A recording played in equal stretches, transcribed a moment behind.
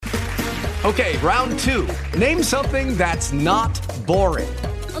Okay, round two. Name something that's not boring.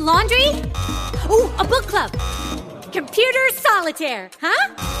 A laundry? Ooh, a book club. Computer solitaire,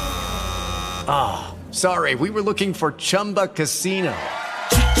 huh? Ah, sorry, we were looking for Chumba Casino.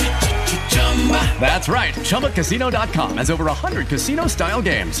 That's right, ChumbaCasino.com has over 100 casino-style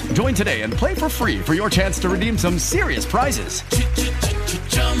games. Join today and play for free for your chance to redeem some serious prizes.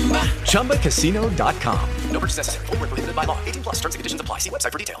 ChumbaCasino.com. No purchase necessary. Void where prohibited by law. 18 plus. Terms and conditions apply. See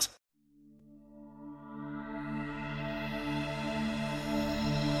website for details.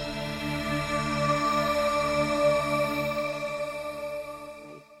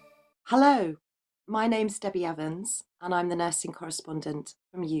 Hello, my name's Debbie Evans and I'm the nursing correspondent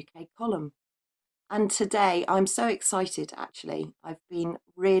from UK Column. And today I'm so excited, actually. I've been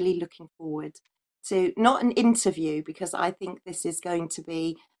really looking forward to not an interview, because I think this is going to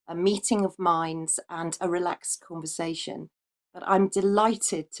be a meeting of minds and a relaxed conversation. But I'm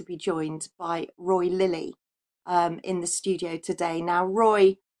delighted to be joined by Roy Lilley in the studio today. Now,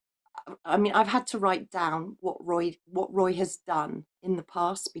 Roy, I mean, I've had to write down what Roy has done in the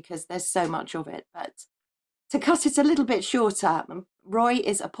past because there's so much of it. But to cut it a little bit shorter, Roy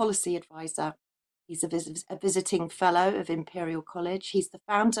is a policy advisor. He's a visiting fellow of Imperial College. He's the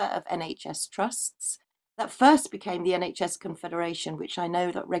founder of NHS Trusts that first became the NHS Confederation, which I know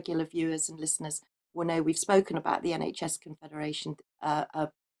that regular viewers and listeners will know. We've spoken about the NHS Confederation a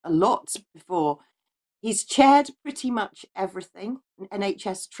lot before. He's chaired pretty much everything.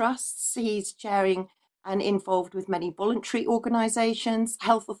 NHS Trusts, he's chairing and involved with many voluntary organisations,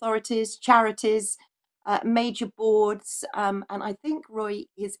 health authorities, charities, major boards. And I think Roy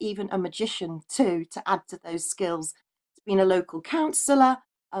is even a magician too, to add to those skills. He's been a local councillor,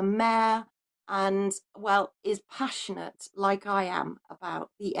 a mayor, and, well, is passionate, like I am, about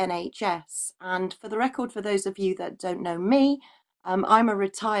the NHS. And for the record, for those of you that don't know me, I'm a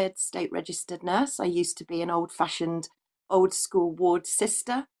retired state registered nurse. I used to be an old-fashioned, old-school ward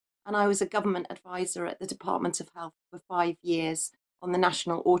sister, and I was a government advisor at the Department of Health for 5 years on the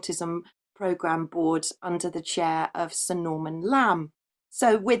National Autism Programme Board under the chair of Sir Norman Lamb.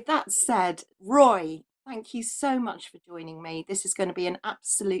 So with that said, Roy, thank you so much for joining me. This is going to be an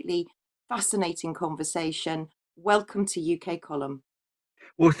absolutely fascinating conversation. Welcome to UK Column.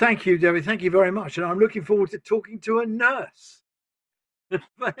 Well, thank you, Debbie. Thank you very much. And I'm looking forward to talking to a nurse.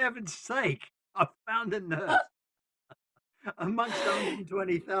 For heaven's sake, I found a nurse. Amongst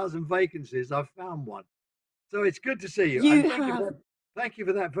 120,000 vacancies, I've found one. So it's good to see you. Thank you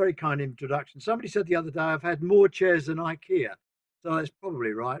for that very kind introduction. Somebody said the other day I've had more chairs than IKEA. So that's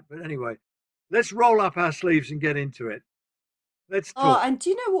probably right. But anyway, let's roll up our sleeves and get into it. Let's talk. Oh, and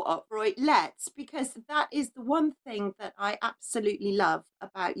do you know what, Roy? Because that is the one thing that I absolutely love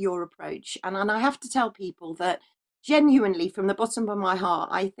about your approach. And I have to tell people that genuinely, from the bottom of my heart,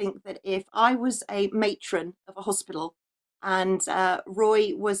 I think that if I was a matron of a hospital and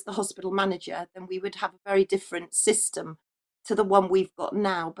Roy was the hospital manager, then we would have a very different system to the one we've got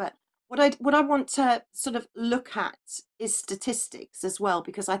now. But what I want to sort of look at is statistics as well,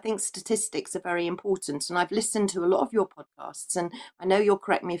 because I think statistics are very important. And I've listened to a lot of your podcasts, and I know you'll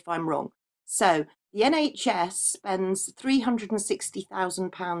correct me if I'm wrong. So the NHS spends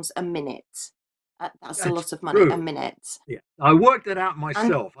 £360,000 a minute. That's a lot of money a minute. Yeah, I worked it out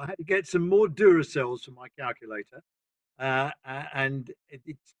myself. I had to get some more Duracells for my calculator, and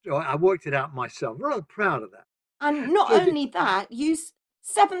I worked it out myself. I'm rather proud of that. And not only that,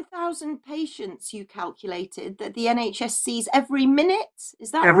 7,000 patients you calculated that the NHS sees every minute.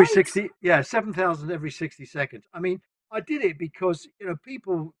 Is that every right? 60? Yeah, 7,000 every 60 seconds. I mean, I did it because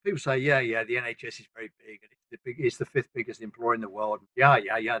people say, yeah, the NHS is very big and it's the fifth biggest employer in the world. Yada,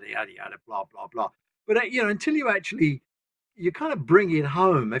 blah blah blah. But until you kind of bring it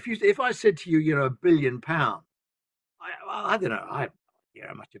home. If I said to you, £1 billion, I don't know, I don't know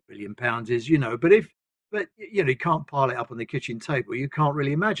how much £1 billion is, but you can't pile it up on the kitchen table. You can't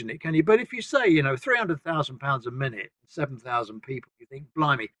really imagine it, can you? But if you say, £300,000 a minute, 7,000 people, you think,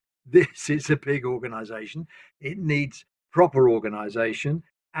 blimey, this is a big organisation. It needs proper organisation,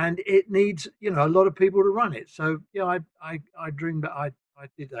 and it needs, a lot of people to run it. So, I dreamed that I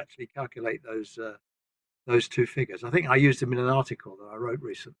did actually calculate those two figures. I think I used them in an article that I wrote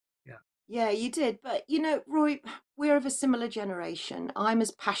recently. Yeah. Yeah, you did. But, Roy, we're of a similar generation. I'm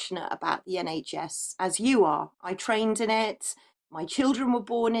as passionate about the NHS as you are. I trained in it. My children were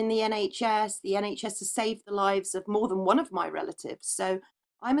born in the NHS. The NHS has saved the lives of more than one of my relatives. So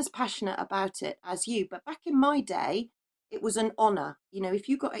I'm as passionate about it as you. But back in my day, it was an honour. If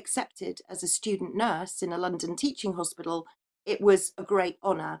you got accepted as a student nurse in a London teaching hospital, it was a great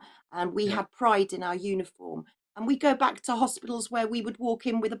honour. And we had pride in our uniform. And we go back to hospitals where we would walk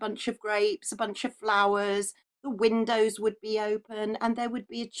in with a bunch of grapes, a bunch of flowers, the windows would be open, and there would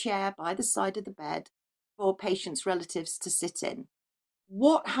be a chair by the side of the bed for patients' relatives to sit in.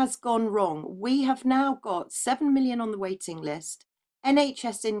 What has gone wrong? We have now got 7 million on the waiting list,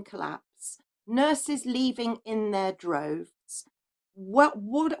 NHS in collapse, nurses leaving in their droves. What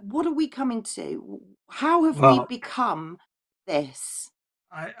are we coming to? How have we become this?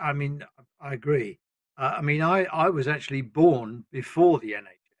 I mean, I agree. I was actually born before the NHS,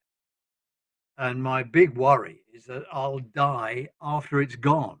 and my big worry is that I'll die after it's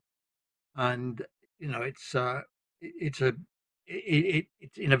gone. And it's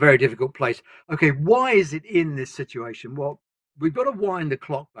it's in a very difficult place. Okay, why is it in this situation? Well, we've got to wind the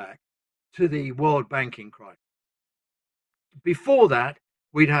clock back to the world banking crisis. Before that,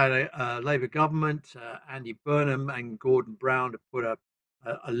 we'd had a Labour government. Andy Burnham and Gordon Brown had put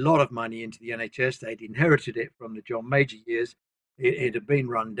a lot of money into the NHS. They'd inherited it from the John Major years. It had been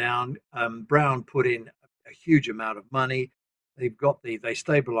run down. Brown put in a huge amount of money. They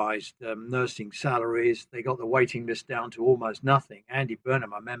stabilised nursing salaries. They got the waiting list down to almost nothing. Andy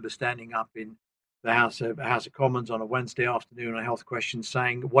Burnham, I remember standing up in the House of Commons on a Wednesday afternoon on a health question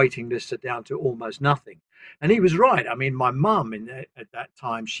saying waiting lists are down to almost nothing. And he was right. I mean, my mum at that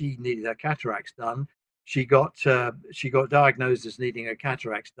time, she needed her cataracts done. She got diagnosed as needing her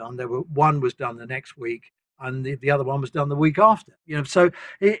cataracts done. One was done the next week, and the other one was done the week after. So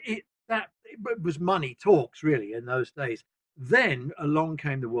it was money talks really in those days. Then along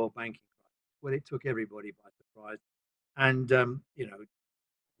came the World Banking crisis. Well, it took everybody by surprise, and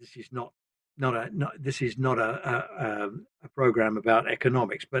this is not a program about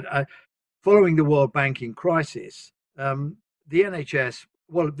economics, but following the World Banking crisis, the NHS,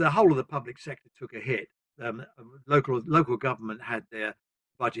 well, the whole of the public sector took a hit. Local government had their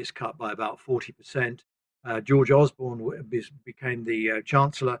budgets cut by about 40%. George Osborne became the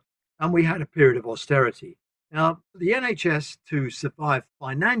Chancellor, and we had a period of austerity. Now, the NHS, to survive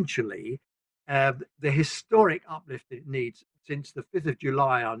financially, the historic uplift it needs since the 5th of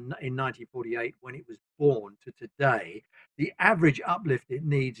July in 1948, when it was born, to today, the average uplift it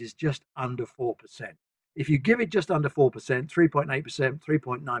needs is just under 4%. If you give it just under 4%, 3.8%,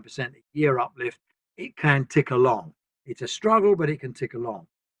 3.9% a year uplift, it can tick along. It's a struggle, but it can tick along.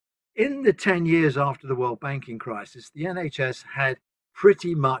 In the 10 years after the World Banking crisis, the NHS had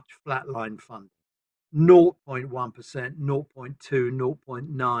pretty much flatline funding, 0.1%, 0.2,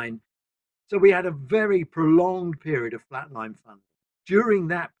 0.9. So we had a very prolonged period of flatline funding. During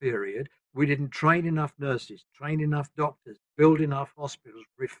that period, we didn't train enough nurses, train enough doctors, build enough hospitals,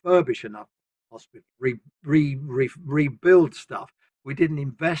 refurbish enough hospitals, rebuild stuff. We didn't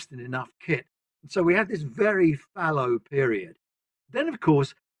invest in enough kit. And so we had this very fallow period. Then, of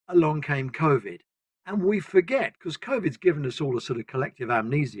course, along came COVID. And we forget, because COVID's given us all a sort of collective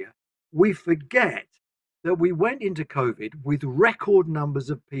amnesia, we forget that we went into COVID with record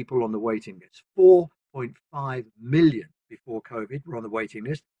numbers of people on the waiting list. 4.5 million before COVID were on the waiting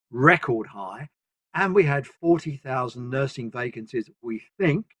list, record high. And we had 40,000 nursing vacancies, we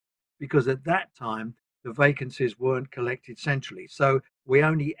think, because at that time, the vacancies weren't collected centrally. So we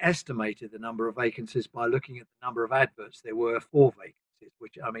only estimated the number of vacancies by looking at the number of adverts there were for vacancies,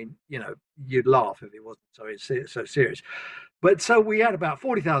 which, I mean, you'd laugh if it wasn't so serious. But so we had about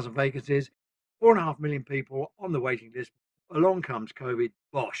 40,000 vacancies. 4.5 million people on the waiting list. Along comes COVID,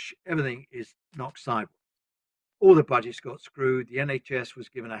 bosh, everything is knocked sideways. All the budgets got screwed. The NHS was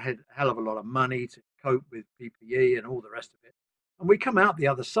given a hell of a lot of money to cope with PPE and all the rest of it. And we come out the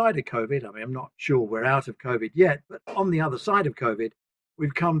other side of COVID. I mean, I'm not sure we're out of COVID yet, but on the other side of COVID,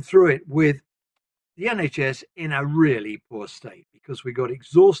 we've come through it with the NHS in a really poor state because we got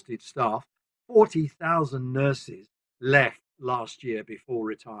exhausted staff. 40,000 nurses left last year before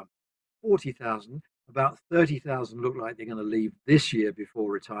retirement. 40,000, about 30,000 look like they're going to leave this year before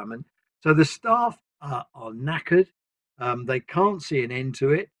retirement. So the staff are knackered. They can't see an end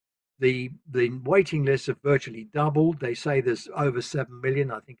to it. The waiting lists have virtually doubled. They say there's over 7 million.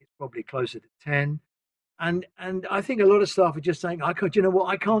 I think it's probably closer to 10. And I think a lot of staff are just saying, I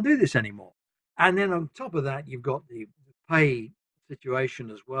can't do this anymore. And then on top of that, you've got the pay situation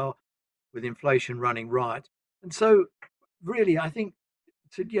as well, with inflation running riot. And so really, I think,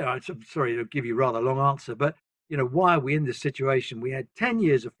 I'm sorry to give you a rather long answer, but why are we in this situation? We had 10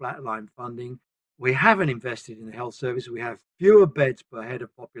 years of flatline funding. We haven't invested in the health service. We have fewer beds per head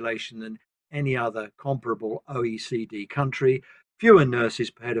of population than any other comparable OECD country, fewer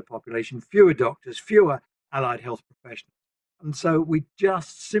nurses per head of population, fewer doctors, fewer allied health professionals. And so we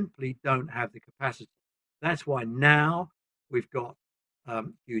just simply don't have the capacity. That's why now we've got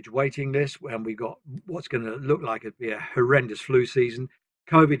huge waiting list, and we got what's going to look like it'd be a horrendous flu season.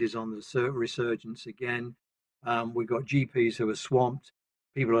 COVID is on the resurgence again. We've got GPs who are swamped.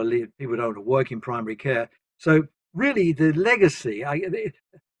 People don't want to work in primary care. So really, the legacy,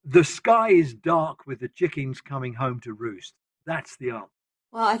 the sky is dark with the chickens coming home to roost. That's the answer.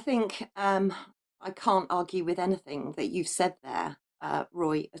 Well, I think I can't argue with anything that you've said there,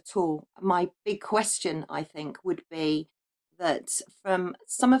 Roy, at all. My big question, I think, would be that from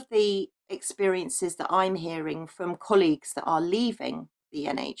some of the experiences that I'm hearing from colleagues that are leaving the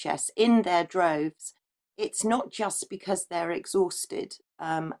NHS in their droves, it's not just because they're exhausted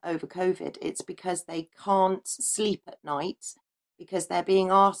over COVID, it's because they can't sleep at night because they're being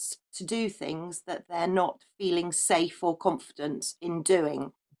asked to do things that they're not feeling safe or confident in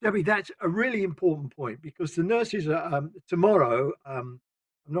doing. Debbie, that's a really important point because the nurses are tomorrow. I'm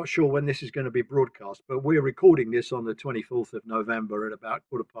not sure when this is going to be broadcast, but we're recording this on the 24th of November at about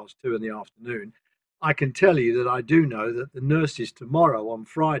 2:15 in the afternoon. I can tell you that I do know that the nurses tomorrow on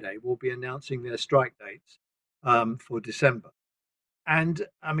Friday will be announcing their strike dates for December. And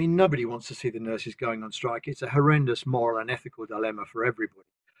I mean, nobody wants to see the nurses going on strike. It's a horrendous moral and ethical dilemma for everybody.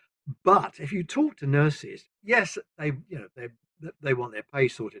 But if you talk to nurses, yes, they want their pay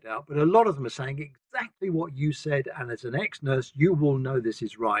sorted out, but a lot of them are saying exactly what you said. And as an ex-nurse, you will know this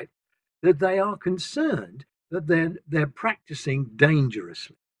is right, that they are concerned that they're practicing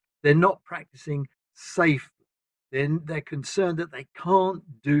dangerously. They're not practicing safely. They're concerned that they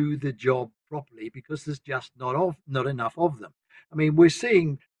can't do the job properly because there's just not enough of them. I mean, we're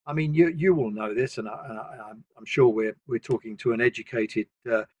seeing. I mean, you will know this, and I'm sure we're talking to an educated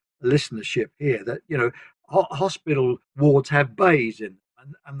listenership here. That hospital wards have bays in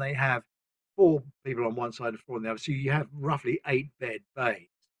them, and they have 4 people on one side and 4 on the other. So you have roughly 8-bed bays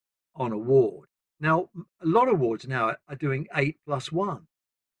on a ward. Now, a lot of wards now are doing 8+1,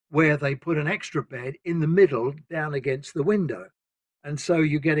 where they put an extra bed in the middle down against the window, and so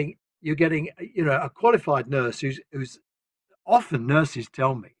you're getting a qualified nurse who's often nurses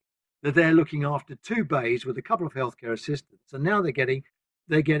tell me that they're looking after 2 bays with a couple of healthcare assistants, and now they're getting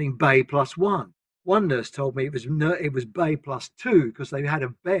bay +1. One nurse told me it was bay +2 because they had a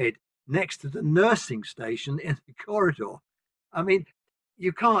bed next to the nursing station in the corridor. I mean,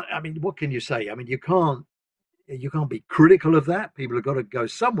 you can't. I mean, what can you say? I mean, you can't be critical of that. People have got to go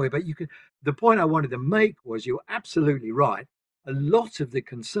somewhere, but you can. The point I wanted to make was you're absolutely right. A lot of the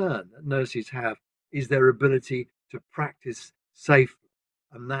concern that nurses have is their ability to practice safely,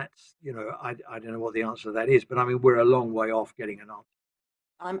 and that's I don't know what the answer to that is, but I mean we're a long way off getting an answer.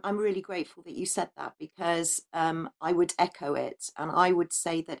 I'm really grateful that you said that because I would echo it. And I would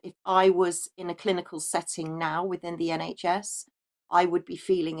say that if I was in a clinical setting now within the NHS, I would be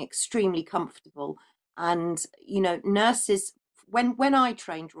feeling extremely comfortable. And, nurses, when I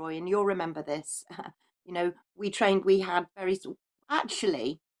trained, Roy, and you'll remember this, we had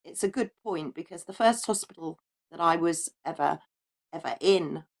actually, it's a good point because the first hospital that I was ever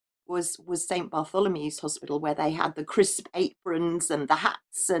in was St Bartholomew's Hospital, where they had the crisp aprons and the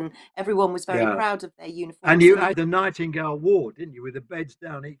hats, and everyone was very proud of their uniforms. And you had the Nightingale ward, didn't you, with the beds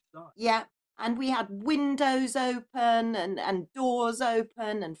down each side? Yeah, and we had windows open and doors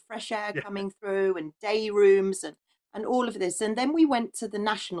open and fresh air coming through and day rooms and all of this. And then we went to the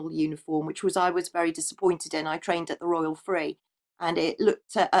national uniform, which I was very disappointed in. I trained at the Royal Free. And it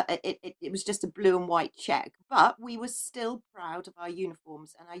looked, it was just a blue and white check, but we were still proud of our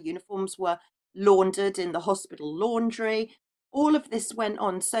uniforms, and our uniforms were laundered in the hospital laundry. All of this went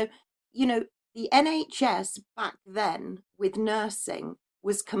on. So, the NHS back then with nursing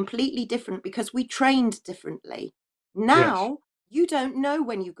was completely different because we trained differently. Now, you don't know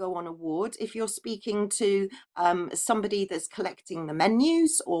when you go on a ward if you're speaking to somebody that's collecting the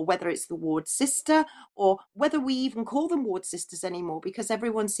menus, or whether it's the ward sister, or whether we even call them ward sisters anymore because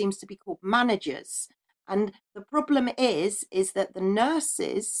everyone seems to be called managers. And the problem is that the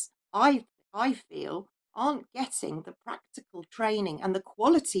nurses, I feel, aren't getting the practical training and the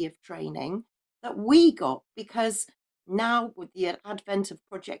quality of training that we got, because now with the advent of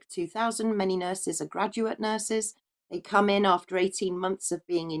Project 2000, many nurses are graduate nurses. They come in after 18 months of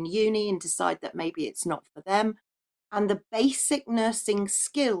being in uni and decide that maybe it's not for them. And the basic nursing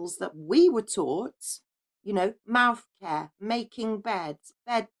skills that we were taught, mouth care, making beds,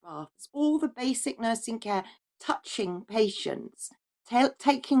 bed baths, all the basic nursing care, touching patients,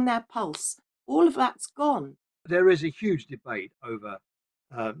 taking their pulse, all of that's gone. There is a huge debate over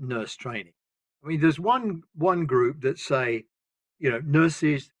nurse training. I mean, there's one group that say,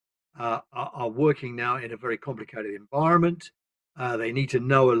 nurses are working now in a very complicated environment. They need to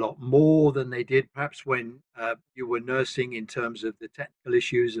know a lot more than they did perhaps when you were nursing, in terms of the technical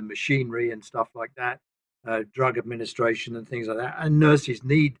issues and machinery and stuff like that, drug administration and things like that. And nurses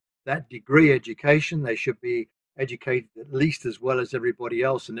need that degree education. They should be educated at least as well as everybody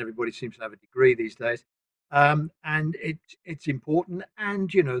else, and everybody seems to have a degree these days. And it's important.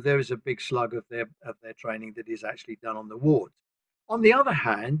 And there is a big slug of their training that is actually done on the wards. On the other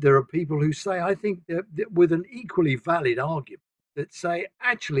hand, there are people who say, I think that with an equally valid argument, that say,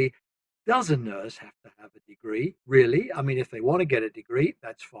 actually, does a nurse have to have a degree? Really? I mean, if they want to get a degree,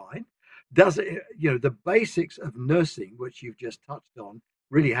 that's fine. Does it, the basics of nursing, which you've just touched on,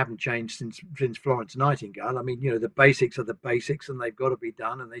 really haven't changed since Florence Nightingale. I mean, the basics are the basics, and they've got to be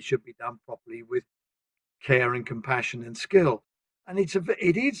done, and they should be done properly with care and compassion and skill. And it's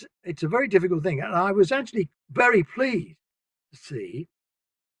a very difficult thing. And I was actually very pleased to see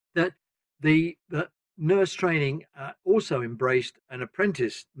that the nurse training also embraced an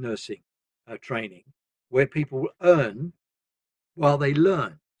apprentice nursing training, where people earn while they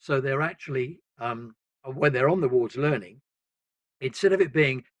learn. So they're actually, when they're on the wards learning, instead of it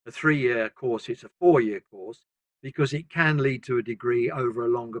being a 3-year course, it's a 4-year course, because it can lead to a degree over a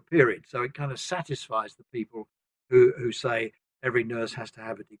longer period. So it kind of satisfies the people who say every nurse has to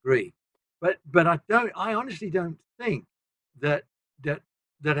have a degree. But I honestly don't think that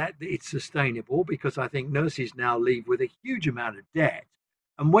it's sustainable, because I think nurses now leave with a huge amount of debt.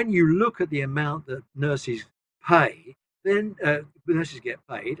 And when you look at the amount that nurses pay, then nurses get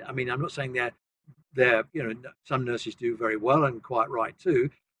paid. I mean, I'm not saying they're some nurses do very well, and quite right too,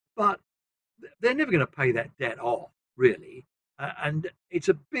 but they're never going to pay that debt off, really. And it's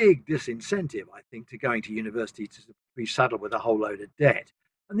a big disincentive, I think, to going to university to be saddled with a whole load of debt.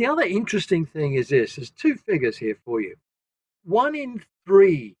 And the other interesting thing is this: there's 2 figures here for you. 1 in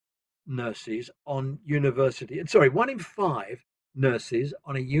 3 nurses on university, and sorry, 1 in 5 nurses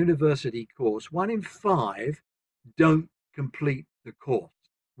on a university course, 1 in 5 don't complete the course.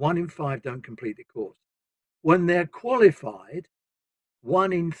 1 in 5 don't complete the course. When they're qualified,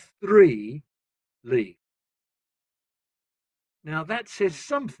 1 in 3 leave. Now that says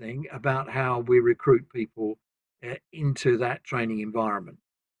something about how we recruit people into that training environment.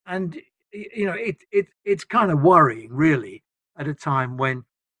 And it's kind of worrying, really, at a time when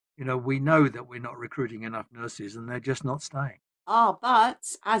we know that we're not recruiting enough nurses, and they're just not staying.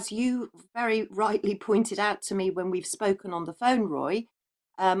 But as you very rightly pointed out to me when we've spoken on the phone, Roy,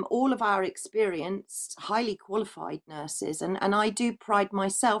 all of our experienced, highly qualified nurses, and I do pride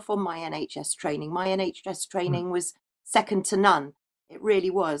myself on my NHS training. My NHS training was second to none. It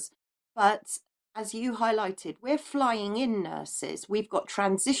really was. But as you highlighted, we're flying in nurses. We've got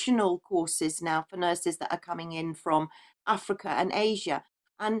transitional courses now for nurses that are coming in from Africa and Asia.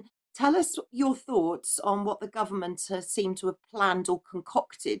 And tell us your thoughts on what the government has seemed to have planned or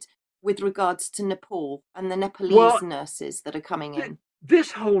concocted with regards to Nepal and the Nepalese nurses that are coming in.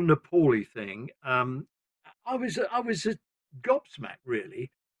 This whole Nepali thing, I was gobsmacked, really.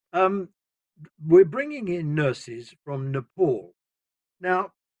 We're bringing in nurses from Nepal.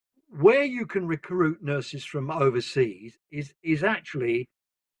 Now, where you can recruit nurses from overseas is actually,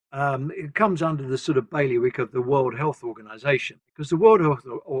 it comes under the sort of bailiwick of the World Health Organization, because the World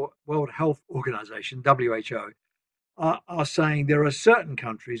Health Organization, WHO, are saying there are certain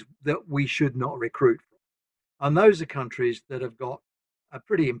countries that we should not recruit from. And those are countries that have got a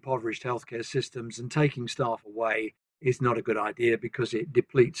pretty impoverished healthcare systems, and taking staff away is not a good idea, because it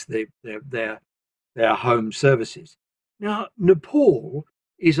depletes their home services. Now, Nepal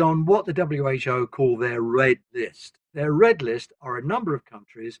is on what the WHO call their red list. Their red list are a number of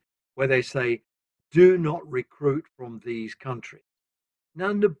countries where they say, do not recruit from these countries.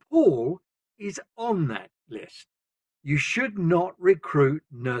 Now, Nepal is on that list. You should not recruit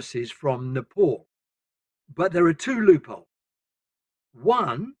nurses from Nepal. But there are 2 loopholes.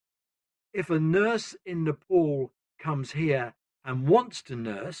 One, if a nurse in Nepal comes here and wants to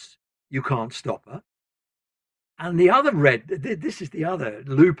nurse, you can't stop her. And the other this is the other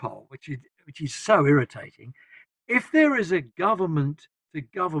loophole, which is so irritating. If there is a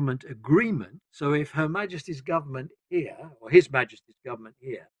government-to-government agreement, so if Her Majesty's government here, or His Majesty's government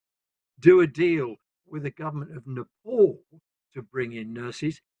here, do a deal with the government of Nepal to bring in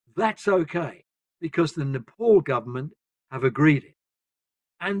nurses, that's okay, because the Nepal government have agreed it.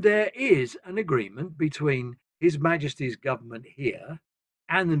 And there is an agreement between His Majesty's government here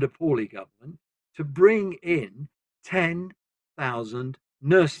and the Nepali government to bring in 10,000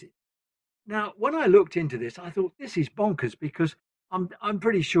 nurses. Now, when I looked into this, I thought, this is bonkers, because I'm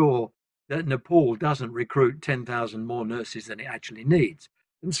pretty sure that Nepal doesn't recruit 10,000 more nurses than it actually needs.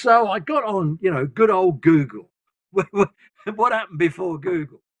 And so I got on, good old Google, what happened before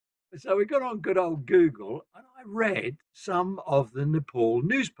Google? So we got on good old Google, and I read some of the Nepal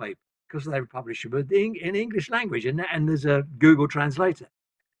newspaper because they publish them in English language, and there's a Google translator.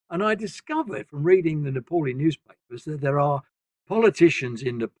 And I discovered from reading the Nepali newspapers that there are politicians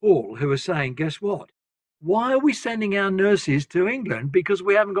in Nepal who are saying, guess what? Why are we sending our nurses to England? Because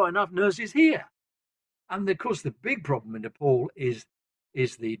we haven't got enough nurses here. And of course, the big problem in Nepal is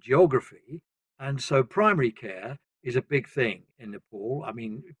the geography. And so primary care is a big thing in Nepal. I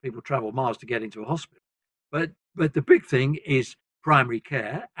mean, people travel miles to get into a hospital. But the big thing is primary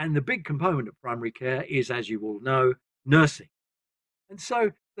care. And the big component of primary care is, as you all know, nursing. And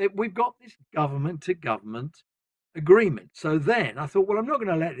so we've got this government to government agreement. So then I thought, well, I'm not going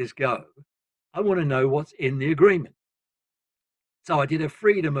to let this go. I want to know what's in the agreement. So I did a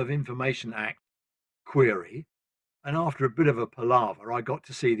Freedom of Information Act query. And after a bit of a palaver, I got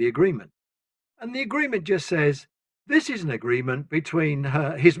to see the agreement. And the agreement just says, this is an agreement between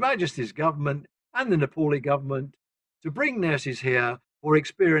His Majesty's government and the Nepali government to bring nurses here for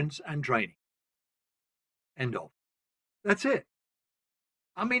experience and training. End of. That's it.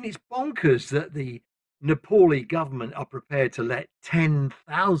 I mean, it's bonkers that the Nepali government are prepared to let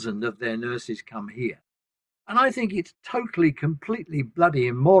 10,000 of their nurses come here. And I think it's totally, completely bloody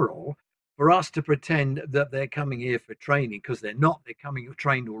immoral for us to pretend that they're coming here for training, because they're not. They're coming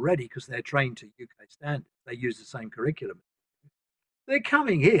trained already because they're trained to UK standards. They use the same curriculum. They're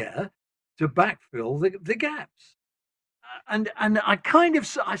coming here to backfill the gaps. And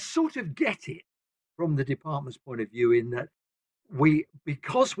I sort of get it from the department's point of view, in that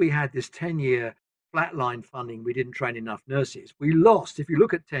because we had this 10-year flatline funding, we didn't train enough nurses. We lost, if you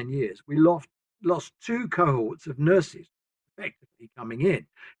look at 10 years, we lost 2 cohorts of nurses effectively coming in,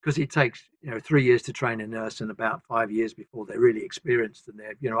 because it takes 3 years to train a nurse and about 5 years before they're really experienced and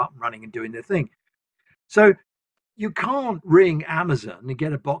they're up and running and doing their thing. So you can't ring Amazon and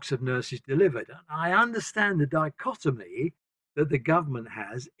get a box of nurses delivered. And I understand the dichotomy that the government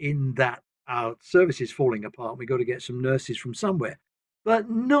has in that our service is falling apart. We've got to get some nurses from somewhere, but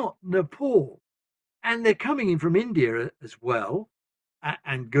not Nepal. And they're coming in from India as well.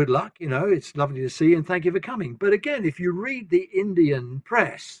 And good luck, it's lovely to see you and thank you for coming. But again, if you read the Indian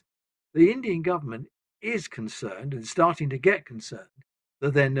press, the Indian government is concerned and starting to get concerned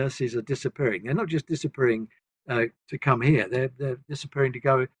that their nurses are disappearing. They're not just disappearing to come here, they're disappearing to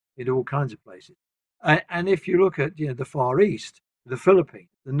go into all kinds of places. And if you look at the Far East, the Philippines,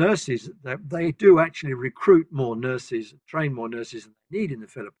 the nurses, they do actually recruit more nurses, train more nurses than they need in the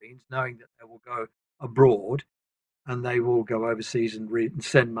Philippines, knowing that they will go abroad and they will go overseas and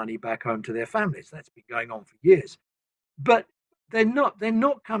send money back home to their families. That's been going on for years. But they're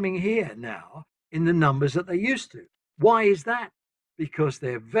not coming here now in the numbers that they used to. Why is that? Because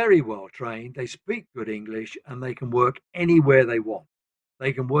they're very well trained, they speak good English, and they can work anywhere they want.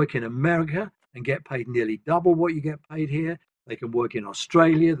 They can work in America and get paid nearly double what you get paid here. They can work in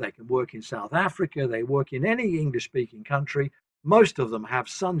Australia, they can work in South Africa, they work in any English-speaking country. Most of them have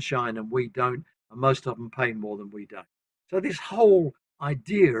sunshine and we don't, and most of them pay more than we don't. So this whole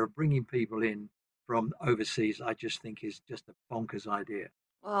idea of bringing people in from overseas, I just think is just a bonkers idea.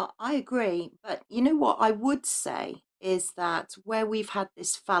 Well, I agree. But you know what I would say is that where we've had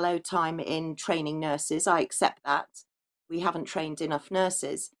this fallow time in training nurses, I accept that we haven't trained enough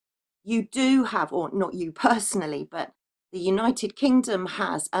nurses. You do have, or not you personally, but the United Kingdom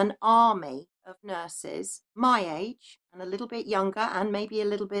has an army of nurses my age and a little bit younger and maybe a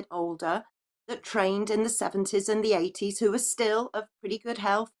little bit older that trained in the 70s and the 80s who are still of pretty good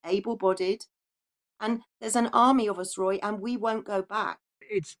health, able-bodied. And there's an army of us, Roy, and we won't go back.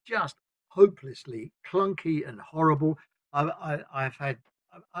 It's just hopelessly clunky and horrible. I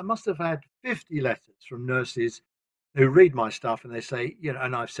must have had 50 letters from nurses who read my stuff and they say,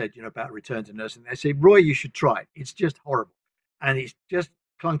 and I've said, about return to nursing. They say, Roy, you should try it. It's just horrible. And it's just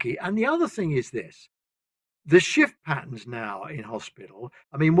clunky. And the other thing is this, the shift patterns now in hospital.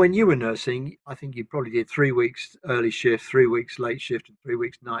 I mean, when you were nursing, I think you probably did 3 weeks early shift, 3 weeks late shift, and 3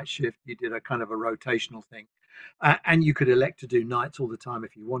 weeks night shift. You did a kind of a rotational thing. And you could elect to do nights all the time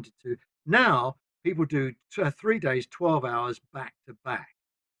if you wanted to. Now, people do 3 days, 12 hours back to back.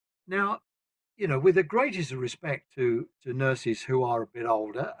 Now, with the greatest respect to nurses who are a bit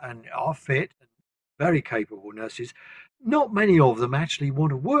older and are fit and very capable nurses, not many of them actually want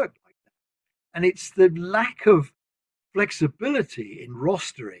to work like that. And it's the lack of flexibility in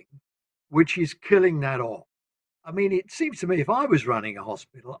rostering which is killing that off. I mean, it seems to me if I was running a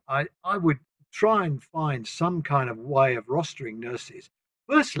hospital, I would try and find some kind of way of rostering nurses.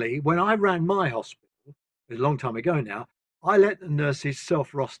 Firstly, when I ran my hospital, a long time ago now, I let the nurses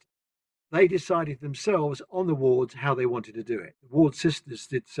self-roster. they decided themselves on the wards how they wanted to do it. The ward sisters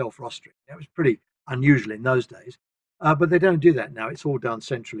did self-rostering. That was pretty unusual in those days, but they don't do that now. It's all done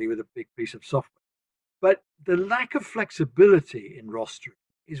centrally with a big piece of software. But the lack of flexibility in rostering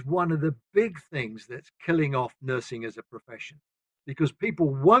is one of the big things that's killing off nursing as a profession, because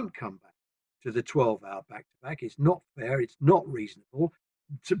people won't come back to the 12-hour back-to-back. It's not fair. It's not reasonable,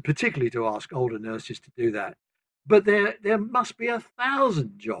 particularly to ask older nurses to do that. But there must be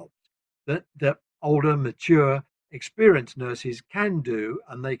 1,000 jobs that older, mature, experienced nurses can do,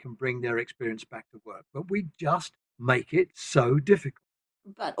 and they can bring their experience back to work. But we just make it so difficult.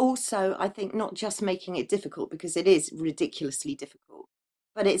 But also, I think not just making it difficult, because it is ridiculously difficult,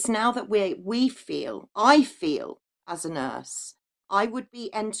 but it's now that I feel as a nurse, I would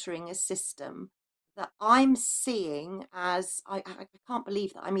be entering a system that I'm seeing as, I can't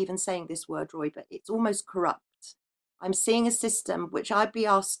believe that I'm even saying this word, Roy, but it's almost corrupt. I'm seeing a system which I'd be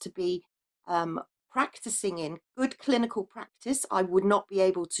asked to be practicing in good clinical practice. I would not be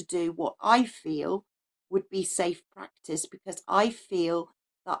able to do what I feel would be safe practice, because I feel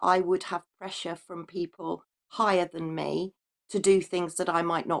that I would have pressure from people higher than me to do things that I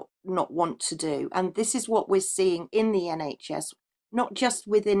might not want to do. And this is what we're seeing in the NHS, not just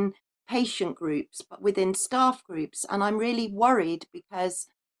within patient groups, but within staff groups. And I'm really worried because,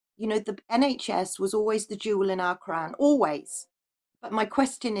 the NHS was always the jewel in our crown, always. But my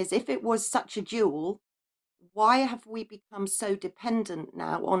question is, if it was such a jewel, why have we become so dependent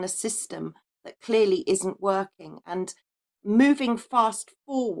now on a system that clearly isn't working? And going fast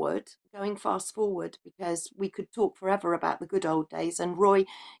forward, because we could talk forever about the good old days. And Roy,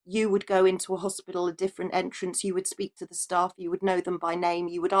 you would go into a hospital, a different entrance, you would speak to the staff, you would know them by name,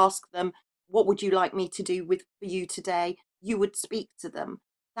 you would ask them, what would you like me to do for you today? You would speak to them.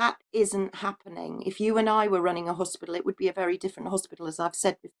 That isn't happening. If you and I were running a hospital, it would be a very different hospital, as I've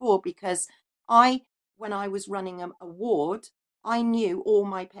said before, because when I was running a ward, I knew all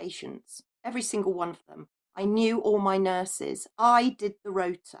my patients, every single one of them. I knew all my nurses. I did the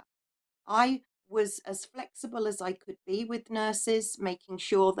rota. I was as flexible as I could be with nurses, making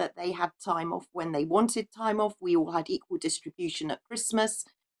sure that they had time off when they wanted time off. We all had equal distribution at Christmas.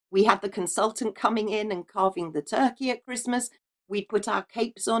 We had the consultant coming in and carving the turkey at Christmas. We'd put our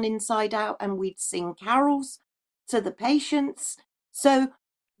capes on inside out and we'd sing carols to the patients. So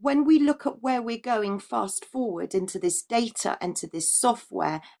when we look at where we're going fast forward into this data and to this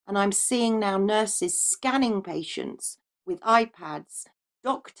software, and I'm seeing now nurses scanning patients with iPads,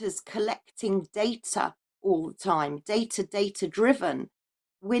 doctors collecting data all the time, data driven,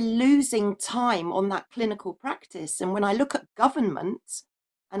 we're losing time on that clinical practice. And when I look at government,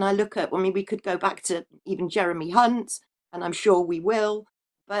 and we could go back to even Jeremy Hunt, and I'm sure we will,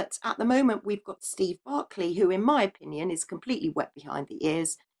 but at the moment we've got Steve Barclay, who in my opinion is completely wet behind the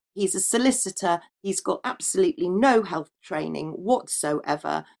ears. He's a solicitor. He's got absolutely no health training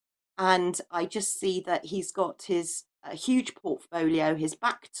whatsoever. And I just see that he's got his huge portfolio, his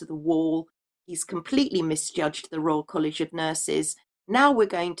back to the wall. He's completely misjudged the Royal College of Nurses. Now we're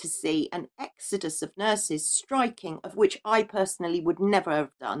going to see an exodus of nurses striking, of which I personally would never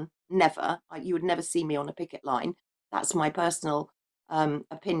have done. Never. You would never see me on a picket line. That's my personal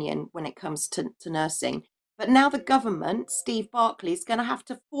opinion when it comes to nursing. But now the government, Steve Barclay, is going to have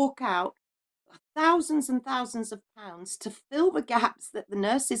to fork out thousands and thousands of pounds to fill the gaps that the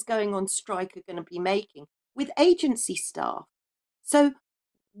nurses going on strike are going to be making with agency staff. So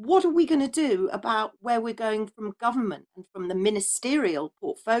what are we going to do about where we're going from government and from the ministerial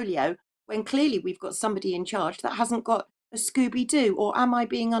portfolio when clearly we've got somebody in charge that hasn't got a Scooby-Doo? Or am I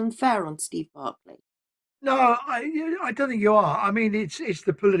being unfair on Steve Barclay? No, I don't think you are. I mean, it's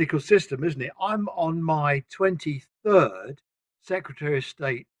the political system, isn't it? I'm on my 23rd Secretary of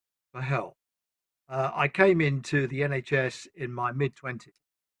State for Health. I came into the NHS in my mid-20s,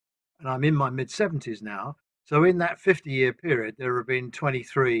 and I'm in my mid-70s now. So in that 50-year period, there have been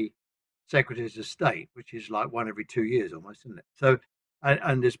 23 Secretaries of State, which is like one every 2 years almost, isn't it? So,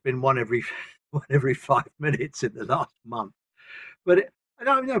 and there's been one every 5 minutes in the last month. But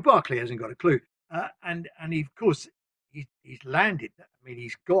Barclay hasn't got a clue. And he, of course, he's landed. I mean,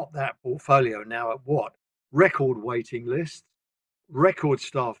 he's got that portfolio now at what? Record waiting lists, record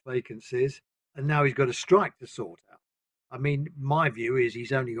staff vacancies, and now he's got a strike to sort out. I mean, my view is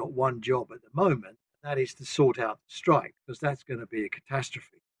he's only got one job at the moment, and that is to sort out the strike, because that's going to be a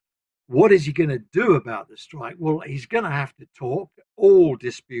catastrophe. What is he going to do about the strike? Well, he's going to have to talk. All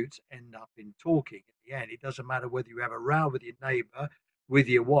disputes end up in talking in the end. It doesn't matter whether you have a row with your neighbour, with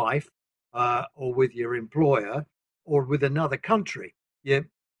your wife, or with your employer, or with another country.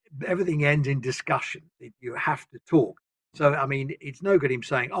 Everything ends in discussion. You have to talk. So, I mean, it's no good him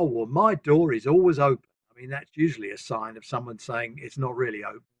saying, oh, well, my door is always open. I mean, that's usually a sign of someone saying it's not really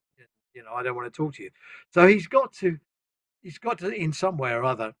open. I don't want to talk to you. So he's got to, in some way or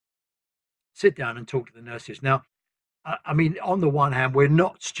other, sit down and talk to the nurses. Now, I mean, on the one hand, we're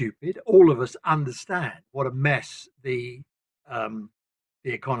not stupid. All of us understand what a mess the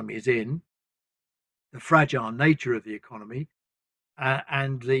economy is in, the fragile nature of the economy,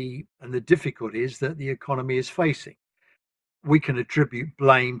 and the difficulties that the economy is facing. We can attribute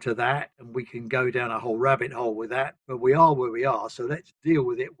blame to that, and we can go down a whole rabbit hole with that. But we are where we are, so let's deal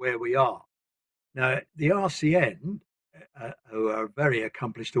with it where we are. Now, the RCN, who are a very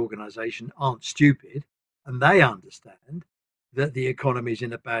accomplished organisation, aren't stupid, and they understand that the economy is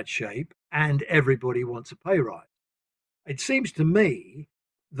in a bad shape and everybody wants a pay rise. It seems to me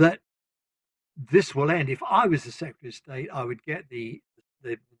that this will end. If I was the Secretary of State, I would get the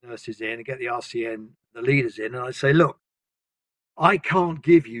nurses in and get the RCN, the leaders in, and I'd say, look, I can't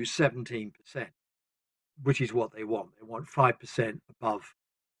give you 17%, which is what they want. They want 5% above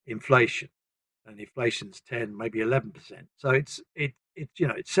inflation, and inflation's 10, maybe 11%. So it's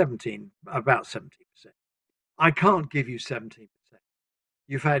 17, about 17%. I can't give you 17%.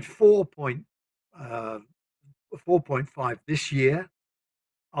 You've had 4.5 this year.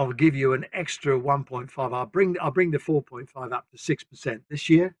 I'll give you an extra 1.5. I'll bring the 4.5 up to 6% this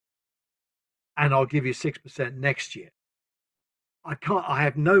year, and I'll give you 6% next year. I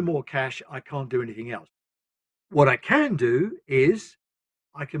have no more cash. I can't do anything else. What I can do is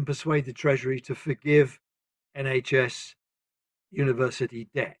I can persuade the Treasury to forgive NHS university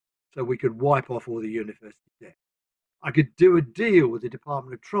debt. So we could wipe off all the university debt. I could do a deal with the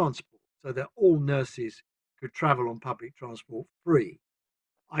Department of Transport so that all nurses could travel on public transport free.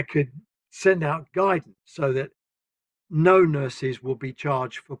 I could send out guidance so that no nurses will be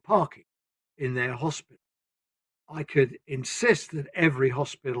charged for parking in their hospital. I could insist that every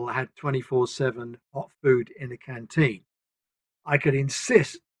hospital had 24/7 hot food in the canteen. I could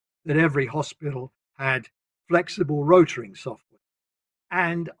insist that every hospital had flexible rotoring software.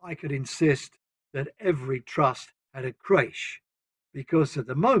 And I could insist that every trust had a creche, because at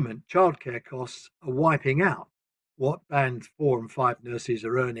the moment, childcare costs are wiping out what band 4 and 5 nurses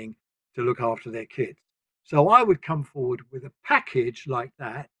are earning to look after their kids. So I would come forward with a package like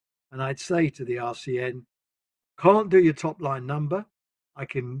that, and I'd say to the RCN, can't do your top line number. I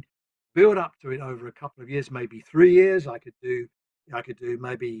can build up to it over a couple of years, maybe 3 years. I could do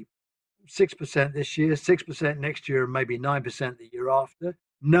maybe 6% this year, 6% next year, and maybe 9% the year after,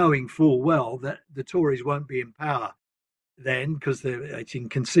 knowing full well that the Tories won't be in power then, because it's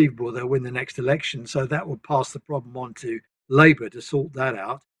inconceivable they'll win the next election. So that will pass the problem on to Labour to sort that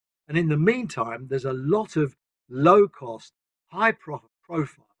out. And in the meantime, there's a lot of low cost, high profile,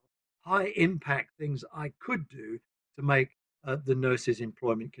 high impact things I could do to make the nurses'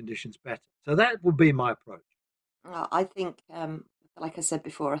 employment conditions better. So that would be my approach. I think, like I said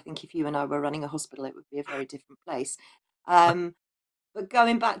before, I think if you and I were running a hospital, it would be a very different place. But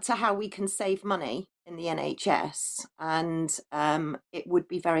going back to how we can save money in the NHS, and it would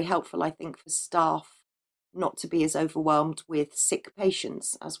be very helpful, I think, for staff not to be as overwhelmed with sick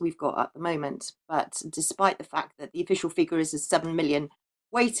patients as we've got at the moment. But despite the fact that the official figure is a 7 million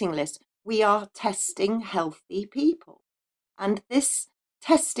waiting list, we are testing healthy people. And this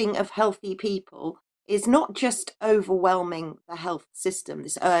testing of healthy people is not just overwhelming the health system,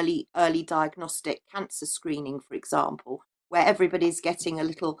 this early diagnostic cancer screening, for example, where everybody's getting a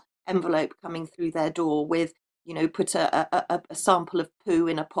little envelope coming through their door with, put a sample of poo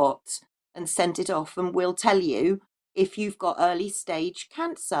in a pot and send it off, and we'll tell you if you've got early stage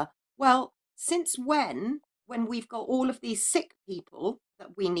cancer. Well, since when we've got all of these sick people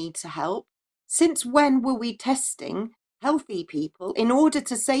that we need to help, since when were we testing healthy people in order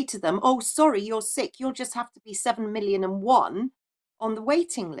to say to them, oh, sorry, you're sick, you'll just have to be 7,000,001 on the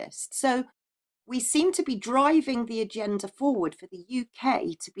waiting list? So we seem to be driving the agenda forward for the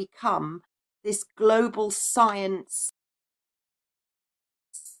UK to become this global science.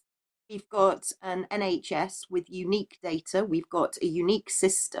 We've got an NHS with unique data. We've got a unique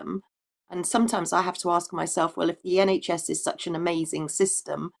system. And sometimes I have to ask myself, well, if the NHS is such an amazing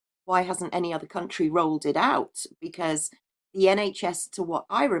system, why hasn't any other country rolled it out? Because the NHS, to what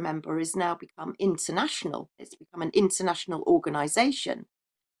I remember, is now become international. It's become an international organisation.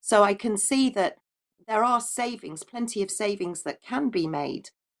 So I can see that there are savings, plenty of savings that can be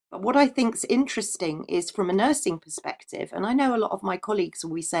made. But what I think is interesting is from a nursing perspective, and I know a lot of my colleagues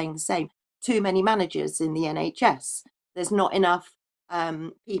will be saying the same, too many managers in the NHS. There's not enough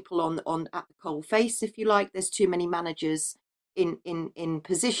people on at the coal face, if you like. There's too many managers in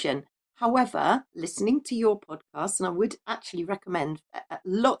position. However, listening to your podcast, and I would actually recommend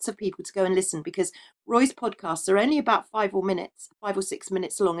lots of people to go and listen, because Roy's podcasts are only about 5 or 6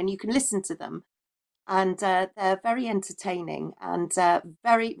 minutes long, and you can listen to them. And they're very entertaining, and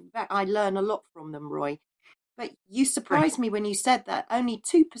I learn a lot from them, Roy. But you surprised me when you said that only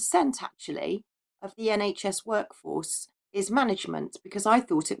 2% actually of the NHS workforce is management, because I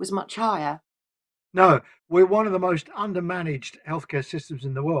thought it was much higher. No, we're one of the most undermanaged healthcare systems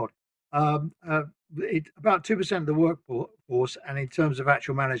in the world. About 2% of the workforce, and in terms of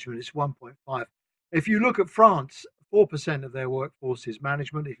actual management, it's 1.5. If you look at France, 4% of their workforce is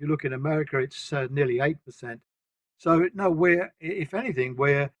management. If you look in America, it's nearly 8%. So no, if anything,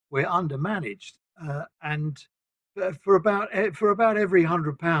 we're undermanaged, and for about every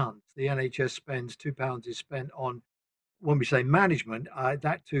 £100 the NHS spends, £2 is spent on, when we say management,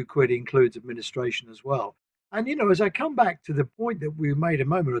 that £2 includes administration as well. And, as I come back to the point that we made a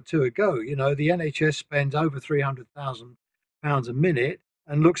moment or two ago, the NHS spends over £300,000 a minute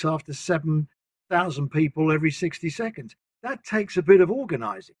and looks after 7,000 people every 60 seconds. That takes a bit of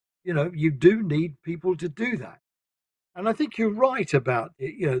organising. You do need people to do that. And I think you're right about,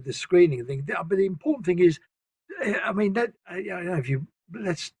 the screening thing. But the important thing is, I mean,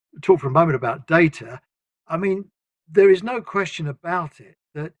 let's talk for a moment about data. I mean, there is no question about it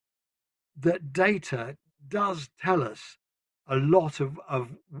that data does tell us a lot of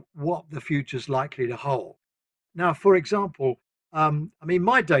what the future's likely to hold. Now, for example, I mean,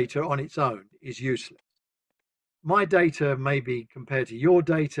 my data on its own is useless. My data, maybe compared to your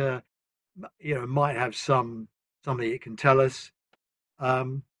data, might have something it can tell us,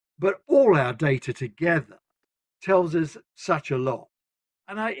 but all our data together tells us such a lot.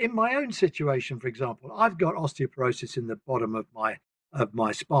 And in my own situation, for example, I've got osteoporosis in the bottom of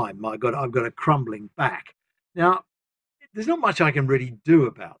my spine. I've got a crumbling back. Now, there's not much I can really do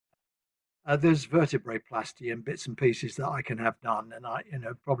about that. There's vertebraplasty and bits and pieces that I can have done, and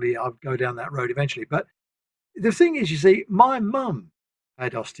probably I'll go down that road eventually. But the thing is, you see, my mum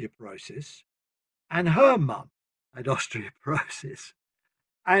had osteoporosis, and her mum had osteoporosis,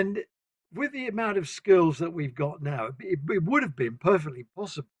 and with the amount of skills that we've got now, it would have been perfectly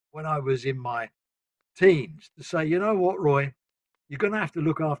possible when I was in my teens to say, you know what, Roy, you're going to have to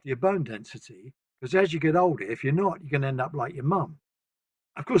look after your bone density, because as you get older, if you're not, you're going to end up like your mum.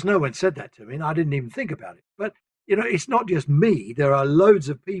 Of course, no one said that to me, and I didn't even think about it. But, it's not just me. There are loads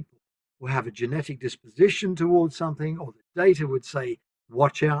of people who have a genetic disposition towards something, or the data would say,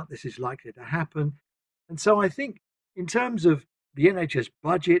 watch out, this is likely to happen. And so I think in terms of the NHS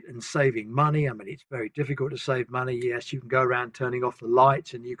budget and saving money, I mean, it's very difficult to save money. Yes, you can go around turning off the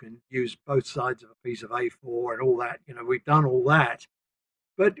lights, and you can use both sides of a piece of A4 and all that. We've done all that.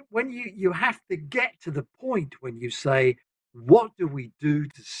 But when you have to get to the point when you say, what do we do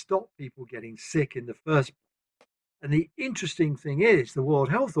to stop people getting sick in the first place? And the interesting thing is, the World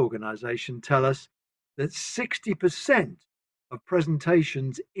Health Organization tell us that 60% of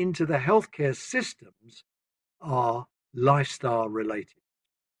presentations into the healthcare systems are lifestyle related.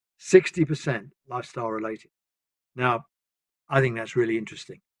 60% lifestyle related. Now, I think that's really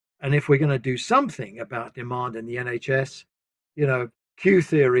interesting. And if we're going to do something about demand in the NHS, queue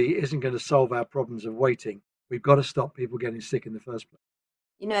theory isn't going to solve our problems of waiting. We've got to stop people getting sick in the first place.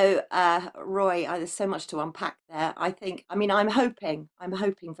 Roy, there's so much to unpack there. I'm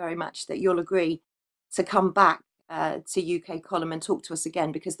hoping very much that you'll agree to come back to UK Column and talk to us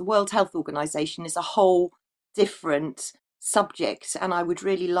again, because the World Health Organization is a whole different subject, and I would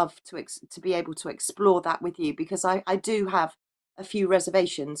really love to be able to explore that with you, because I do have a few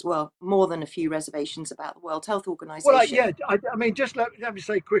reservations, well, more than a few reservations about the World Health Organization. Well, yeah, I mean, just let me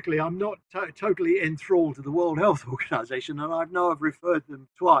say quickly, I'm not totally enthralled to the World Health Organization, and I've referred them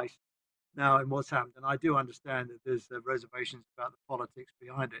twice now in what's happened, and I do understand that there's reservations about the politics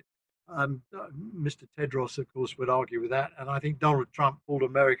behind it. Mr. Tedros, of course, would argue with that, and I think Donald Trump pulled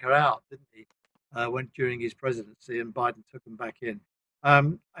America out, didn't he, during his presidency, and Biden took them back in.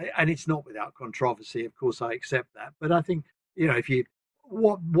 And it's not without controversy, of course, I accept that. But I think,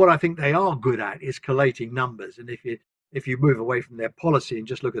 what I think they are good at is collating numbers. And if you move away from their policy and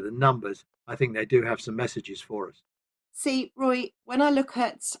just look at the numbers, I think they do have some messages for us. See, Roy, when I look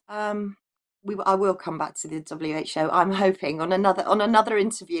at, I will come back to the WHO. I'm hoping on another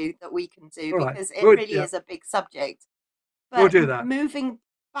interview that we can do, because it really is a big subject. But we'll do that. Moving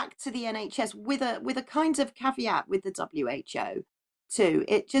back to the NHS with a kind of caveat with the WHO too,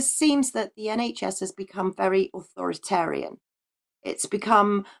 it just seems that the NHS has become very authoritarian. It's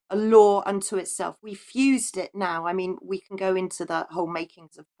become a law unto itself. We fused it now. I mean, we can go into the whole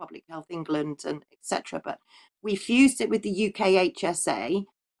makings of Public Health England and etc., but we fused it with the UK HSA,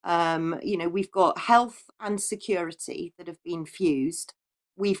 We've got health and security that have been fused.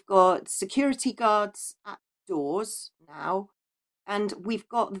 We've got security guards at doors now, and we've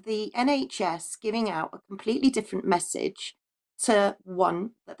got the NHS giving out a completely different message to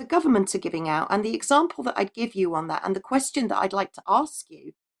one that the government are giving out. And the example that I'd give you on that, and the question that I'd like to ask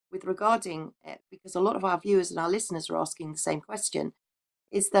you with regarding it, because a lot of our viewers and our listeners are asking the same question,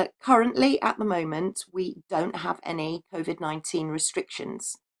 is that currently at the moment, we don't have any COVID-19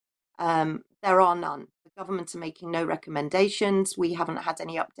 restrictions. There are none. The government are making no recommendations. We haven't had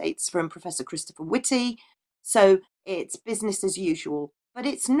any updates from Professor Christopher Whitty. So it's business as usual. But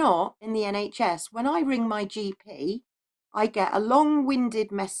it's not in the NHS. When I ring my GP, I get a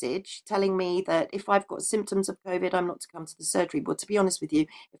long-winded message telling me that if I've got symptoms of COVID, I'm not to come to the surgery. But to be honest with you,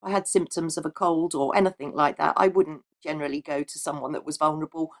 if I had symptoms of a cold or anything like that, I wouldn't generally go to someone that was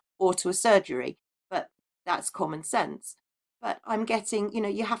vulnerable or to a surgery. But that's common sense. But I'm getting,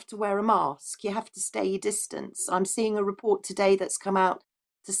 you have to wear a mask, you have to stay your distance. I'm seeing a report today that's come out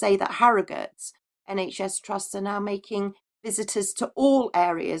to say that Harrogate's NHS Trusts are now making visitors to all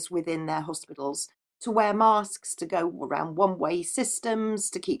areas within their hospitals to wear masks, to go around one-way systems,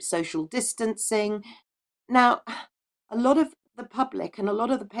 to keep social distancing. Now, a lot of the public and a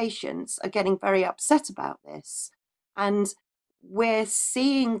lot of the patients are getting very upset about this. And we're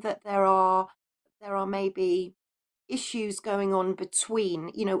seeing that there are maybe issues going on between,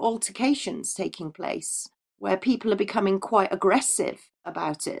 altercations taking place where people are becoming quite aggressive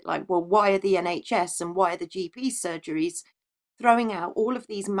about it. Like, well, why are the NHS and why are the GP surgeries throwing out all of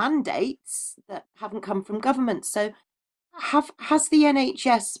these mandates that haven't come from government? So has the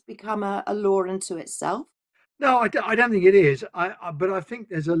NHS become a law unto itself? No, I don't think it is. But I think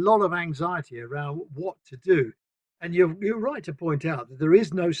there's a lot of anxiety around what to do. And you're right to point out that there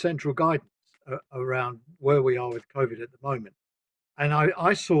is no central guidance around where we are with COVID at the moment. And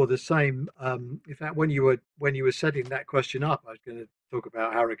I saw the same. In fact, when you were setting that question up, I was going to talk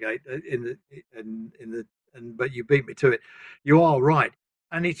about Harrogate but you beat me to it. You are right,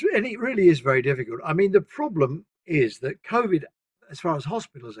 and it really is very difficult. I mean, the problem is that COVID, as far as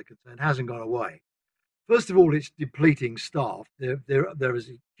hospitals are concerned, hasn't gone away. First of all, it's depleting staff. There is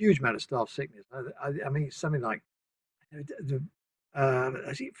a huge amount of staff sickness. I mean, it's something like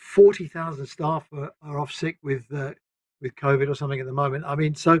 40,000 staff are off sick with COVID or something at the moment. I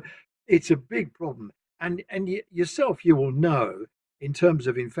mean, so it's a big problem. And yourself, you will know, in terms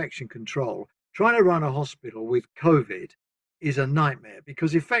of infection control, trying to run a hospital with COVID is a nightmare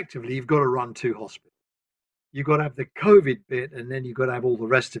because effectively you've got to run two hospitals. You've got to have the COVID bit and then you've got to have all the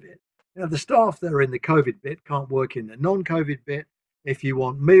rest of it. Now, the staff that are in the COVID bit can't work in the non-COVID bit. If you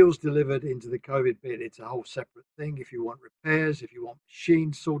want meals delivered into the COVID bit, it's a whole separate thing. If you want repairs, if you want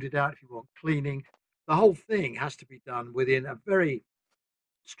machines sorted out, if you want cleaning, the whole thing has to be done within a very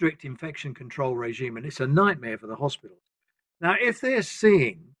strict infection control regime, and it's a nightmare for the hospitals. Now, if they're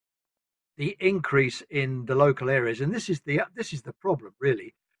seeing the increase in the local areas, and this is the problem,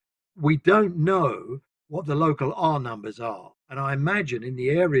 really, we don't know what the local R numbers are. And I imagine in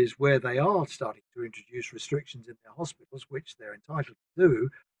the areas where they are starting to introduce restrictions in their hospitals, which they're entitled to do,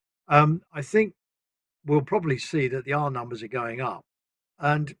 I think we'll probably see that the R numbers are going up.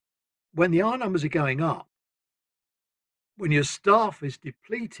 And when the R numbers are going up, when your staff is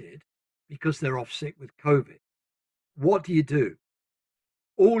depleted because they're off sick with COVID, what do?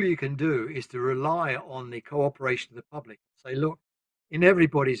 All you can do is to rely on the cooperation of the public. Say, look, in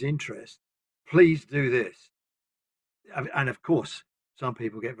everybody's interest, please do this. And of course, some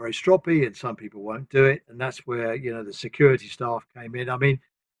people get very stroppy and some people won't do it. And that's where, the security staff came in. I mean,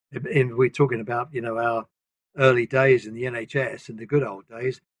 we're talking about, our early days in the NHS and the good old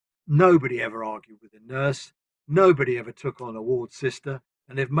days. Nobody ever argued with a nurse. Nobody ever took on a ward sister.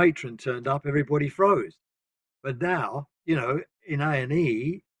 And if matron turned up, everybody froze. But now, in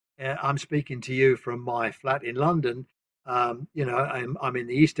A&E, I'm speaking to you from my flat in London. I'm in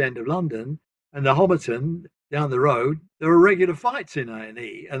the East End of London, and the Homerton down the road, there are regular fights in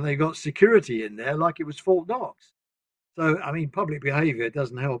A&E, and they got security in there like it was Fort Knox. So, I mean, public behaviour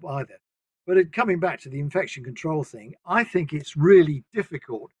doesn't help either. But coming back to the infection control thing, I think it's really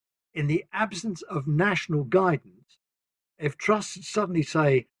difficult in the absence of national guidance. If trusts suddenly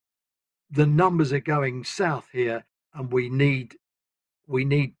say the numbers are going south here and we need for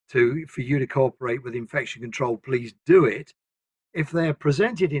you to cooperate with infection control, please do it. If they're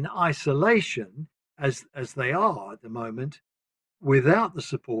presented in isolation, as they are at the moment, without the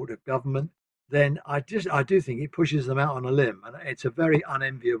support of government, then I do think it pushes them out on a limb, and it's a very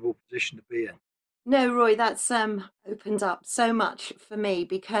unenviable position to be in. No, Roy, that's opened up so much for me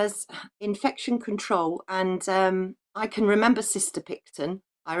because infection control, and I can remember Sister Picton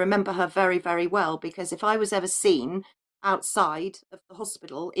I remember her very, very well, because if I was ever seen outside of the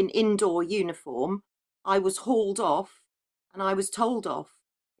hospital in indoor uniform, I was hauled off and I was told off.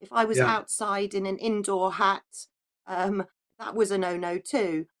 If I was Yeah, outside in an indoor hat, um, that was a no-no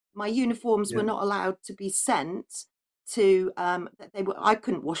too. My uniforms were yeah, not allowed to be sent to, I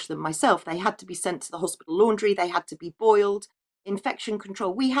couldn't wash them myself. They had to be sent to the hospital laundry. They had to be boiled. Infection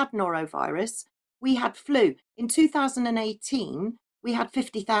control. We had norovirus. We had flu. In 2018, we had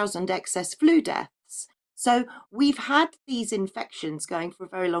 50,000 excess flu deaths. So we've had these infections going for a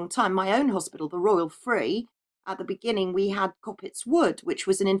very long time. My own hospital, the Royal Free, at the beginning, we had Coppetts Wood, which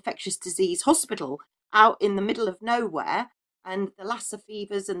was an infectious disease hospital out in the middle of nowhere. And the Lassa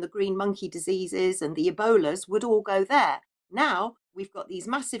fevers and the green monkey diseases and the Ebolas would all go there. Now we've got these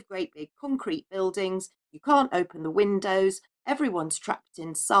massive, great big concrete buildings. You can't open the windows. Everyone's trapped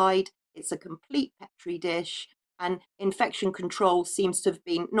inside. It's a complete petri dish. And infection control seems to have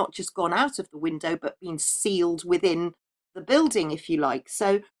been not just gone out of the window, but been sealed within the building, if you like.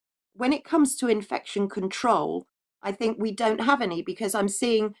 So when it comes to infection control, I think we don't have any, because I'm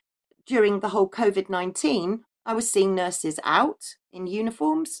seeing during the whole COVID-19, I was seeing nurses out in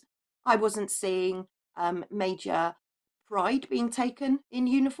uniforms. I wasn't seeing major pride being taken in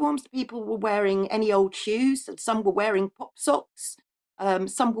uniforms. People were wearing any old shoes, and some were wearing pop socks.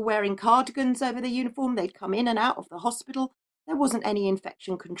 Some were wearing cardigans over their uniform. They'd come in and out of the hospital. There wasn't any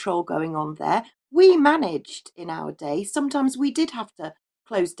infection control going on there. We managed in our day. Sometimes we did have to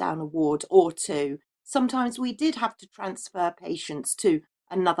close down a ward or two. Sometimes we did have to transfer patients to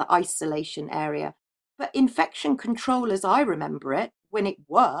another isolation area. But infection control, as I remember it, when it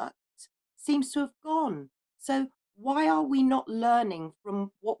worked, seems to have gone. So why are we not learning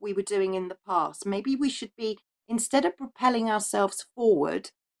from what we were doing in the past? Maybe we should be, instead of propelling ourselves forward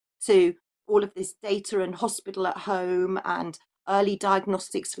to all of this data and hospital at home and early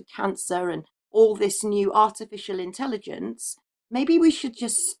diagnostics for cancer and all this new artificial intelligence, maybe we should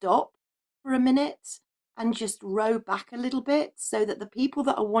just stop for a minute and just row back a little bit, so that the people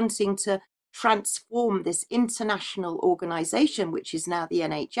that are wanting to transform this international organization, which is now the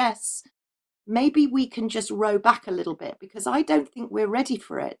NHS, maybe we can just row back a little bit, because I don't think we're ready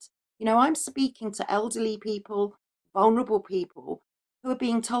for it. You know, I'm speaking to elderly people, vulnerable people who are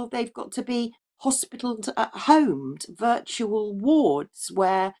being told they've got to be hospitaled at home, virtual wards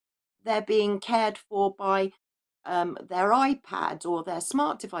where they're being cared for by their iPad or their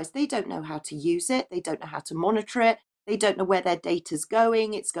smart device. They don't know how to use it. They don't know how to monitor it. They don't know where their data's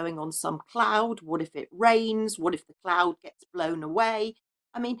going. It's going on some cloud. What if it rains? What if the cloud gets blown away?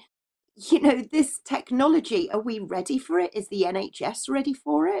 I mean, you know, this technology, are we ready for it? Is the NHS ready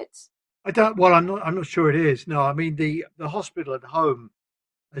for it? I don't. Well, I'm not sure it is. No, I mean the hospital at home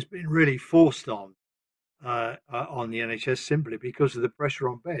has been really forced on the NHS simply because of the pressure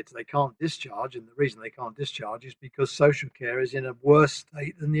on beds. They can't discharge, and the reason they can't discharge is because social care is in a worse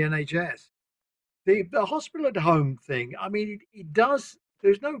state than the NHS. The hospital at home thing, I mean, it does,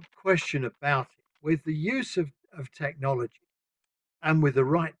 there's no question about it. With the use of technology and with the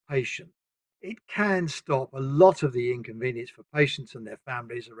right patient, it can stop a lot of the inconvenience for patients and their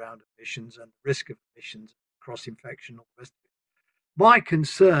families around admissions and risk of admissions, cross infection, all the rest of it. My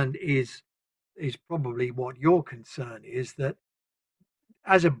concern is probably what your concern is, that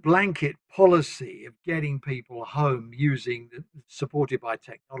as a blanket policy of getting people home using supported by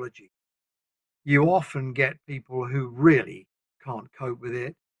technology, you often get people who really can't cope with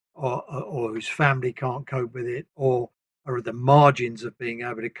it, or whose family can't cope with it, or are at the margins of being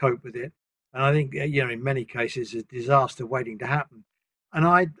able to cope with it. And I think, in many cases, a disaster waiting to happen. And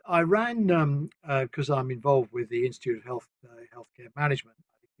I ran, because I'm involved with the Institute of Healthcare Management,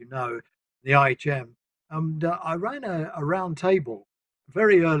 I think the IHM, and I ran a round table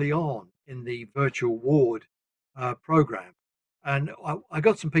very early on in the virtual ward program. And I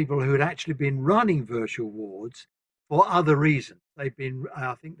got some people who had actually been running virtual wards for other reasons. They've been,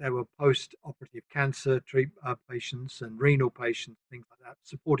 I think they were post-operative cancer patients and renal patients, things like that,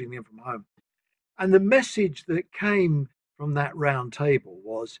 supporting them from home. And the message that came from that round table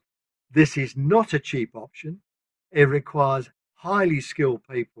was, this is not a cheap option. It requires highly skilled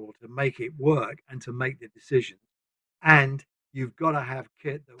people to make it work and to make the decisions. And you've got to have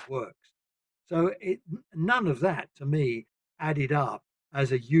kit that works. So none of that to me added up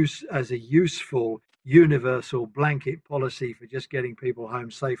as a useful universal blanket policy for just getting people home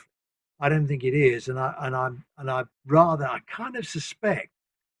safely. I don't think it is, and I kind of suspect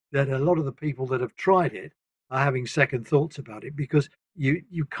that a lot of the people that have tried it are having second thoughts about it, because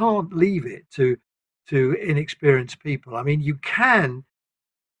you can't leave it to inexperienced people. I mean,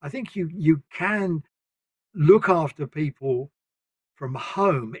 I think you can look after people from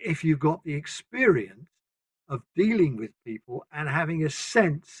home if you've got the experience of dealing with people and having a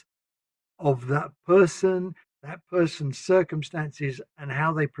sense of that person's circumstances and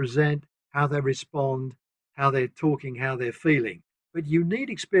how they present, how they respond, how they're talking, how they're feeling. But you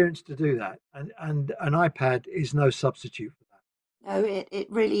need experience to do that. And an iPad is no substitute for that. No, it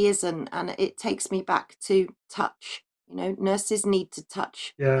really isn't. And it takes me back to touch. Nurses need to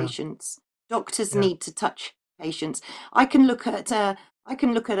touch Yeah, patients. Doctors yeah, need to touch patients. I can look at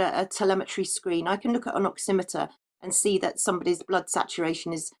a telemetry screen. I can look at an oximeter and see that somebody's blood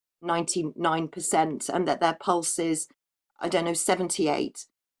saturation is 99% and that their pulse is, I don't know, 78.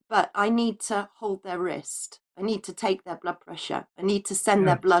 But I need to hold their wrist. I need to take their blood pressure. I need to send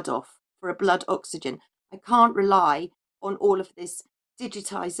their yeah. blood off for a blood oxygen. I can't rely on all of this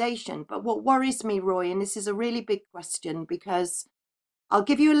digitisation. But what worries me, Roy, and this is a really big question, because I'll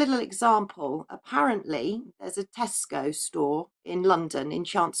give you a little example. Apparently, there's a Tesco store in London in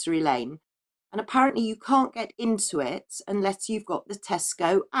Chancery Lane, and apparently you can't get into it unless you've got the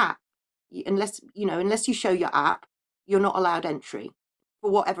Tesco app. Unless you show your app, you're not allowed entry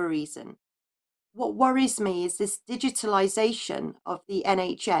for whatever reason. What worries me is this digitalisation of the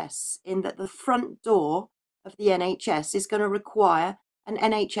NHS, in that the front door of the NHS is going to require an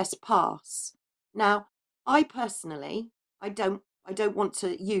NHS pass. Now, I personally, I don't want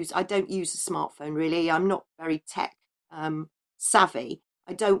to use, I don't use a smartphone really. I'm not very tech savvy.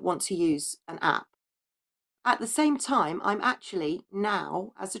 I don't want to use an app. At the same time, I'm actually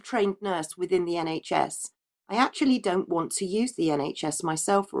now, as a trained nurse within the NHS, I actually don't want to use the NHS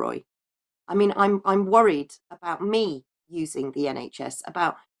myself, Roy. I mean, I'm worried about me using the NHS,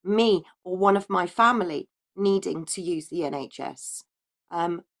 about me or one of my family needing to use the NHS.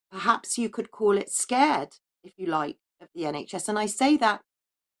 Perhaps you could call it scared, if you like, of the NHS. And I say that,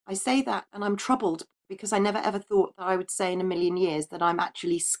 and I'm troubled because I never ever thought that I would say in a million years that I'm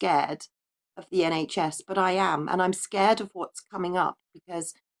actually scared of the NHS, but I am, and I'm scared of what's coming up,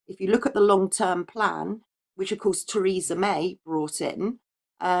 because if you look at the long term plan, which of course Theresa May brought in,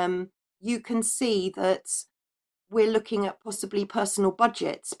 you can see that we're looking at possibly personal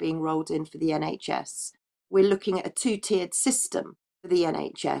budgets being rolled in for the NHS. We're looking at a two-tiered system for the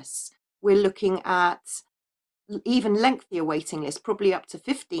NHS. We're looking at even lengthier waiting lists, probably up to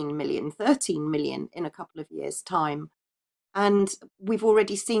 15 million, 13 million in a couple of years' time. And we've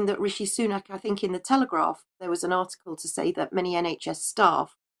already seen that Rishi Sunak, I think in the Telegraph, there was an article to say that many NHS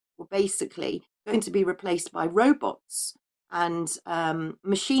staff were basically going to be replaced by robots and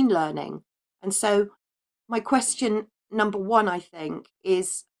machine learning. And so my question number one, I think,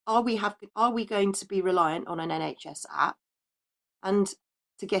 is are we going to be reliant on an NHS app and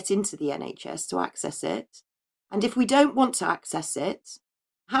to get into the NHS to access it? And if we don't want to access it,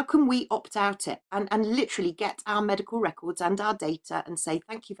 how can we opt out it and literally get our medical records and our data and say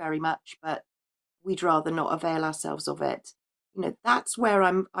thank you very much, but we'd rather not avail ourselves of it? That's where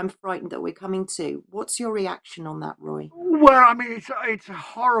I'm frightened that we're coming to. What's your reaction on that, Roy? Well, I mean, it's a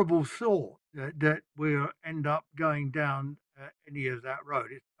horrible thought that we'll end up going down any of that road.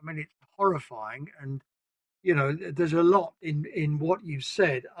 I mean, it's horrifying, and there's a lot in what you've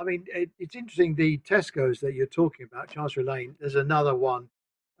said. I mean, it's interesting, the Tesco's that you're talking about, Chancery Lane. There's another one.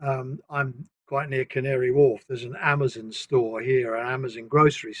 I'm quite near Canary Wharf. There's an Amazon store here, an Amazon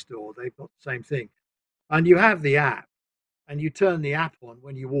grocery store. They've got the same thing, and you have the app, and you turn the app on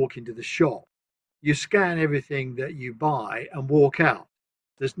when you walk into the shop. You scan everything that you buy and walk out.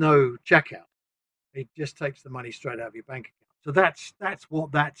 There's no checkout. It just takes the money straight out of your bank account. So that's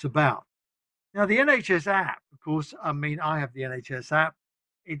what that's about. Now, the NHS app, of course, I mean, I have the NHS app.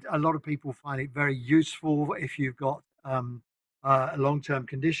 A lot of people find it very useful if you've got a long-term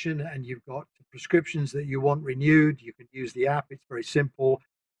condition and you've got prescriptions that you want renewed. You can use the app. It's very simple.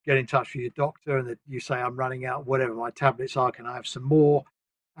 Get in touch with your doctor and that you say, I'm running out, whatever my tablets are, can I have some more?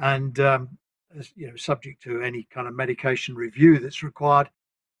 And, subject to any kind of medication review that's required,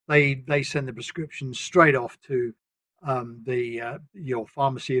 they send the prescription straight off to your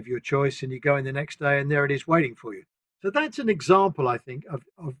pharmacy of your choice, and you go in the next day and there it is waiting for you. So that's an example, I think,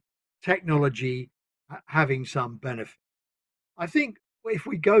 of technology having some benefit. I think if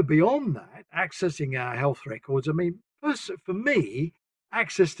we go beyond that, accessing our health records, I mean, for me,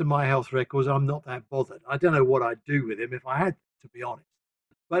 access to my health records, I'm not that bothered. I don't know what I'd do with them if I had to be honest.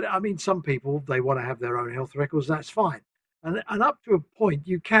 But I mean, some people, they want to have their own health records, that's fine. And up to a point,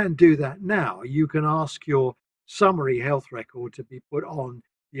 you can do that now. You can ask your summary health record to be put on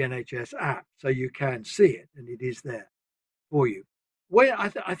the NHS app so you can see it and it is there for you. Where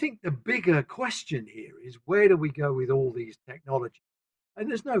I think the bigger question here is, where do we go with all these technologies? And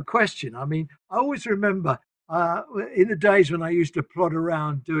there's no question. I mean, I always remember In the days when I used to plod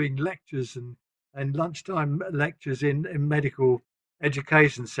around doing lectures and lunchtime lectures in medical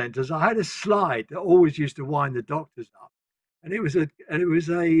education centres, I had a slide that always used to wind the doctors up, and it was a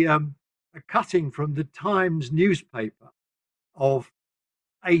cutting from the Times newspaper of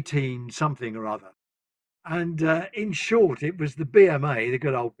 18 something or other. And in short, it was the BMA, the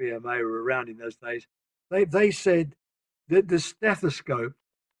good old BMA who were around in those days. They said that the stethoscope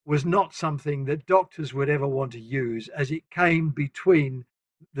was not something that doctors would ever want to use as it came between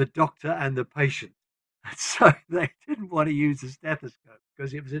the doctor and the patient. And so they didn't want to use the stethoscope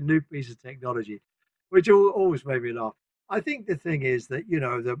because it was a new piece of technology, which always made me laugh. I think the thing is that,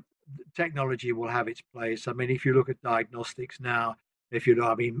 the technology will have its place. I mean, if you look at diagnostics now, if you know,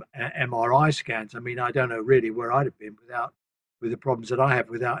 I mean, MRI scans, I mean, I don't know really where I'd have been with the problems that I have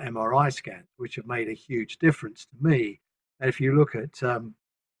without MRI scans, which have made a huge difference to me. And if you look at,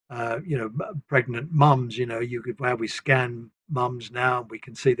 pregnant mums, where we scan mums now, we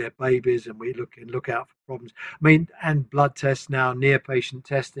can see their babies and we look out for problems. I mean, and blood tests now, near patient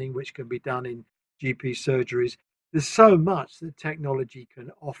testing, which can be done in GP surgeries. There's so much that technology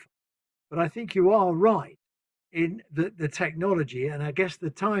can offer. But I think you are right in the technology, and I guess the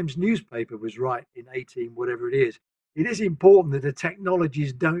Times newspaper was right in 18, whatever it is. It is important that the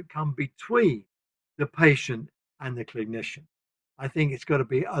technologies don't come between the patient and the clinician. I think it's got to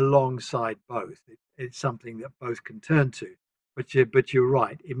be alongside both. It's something that both can turn to, but you're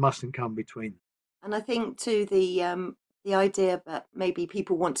right. It mustn't come between them. And I think too the idea that maybe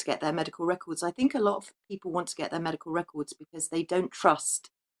people want to get their medical records. I think a lot of people want to get their medical records because they don't trust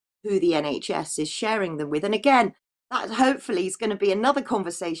who the NHS is sharing them with. And again, that hopefully is going to be another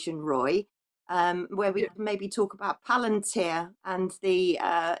conversation, Roy, where we can maybe talk about Palantir and the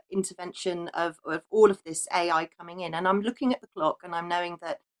intervention of all of this AI coming in. And I'm looking at the clock and I'm knowing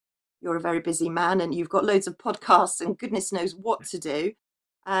that you're a very busy man and you've got loads of podcasts and goodness knows what to do.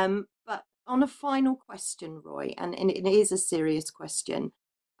 But on a final question, Roy, and it is a serious question,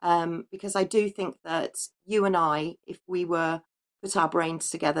 because I do think that you and I, if we were put our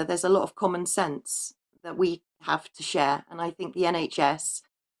brains together, there's a lot of common sense that we have to share. And I think the NHS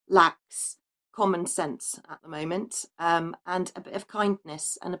lacks common sense at the moment, and a bit of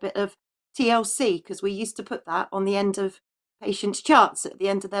kindness and a bit of TLC, because we used to put that on the end of patients' charts at the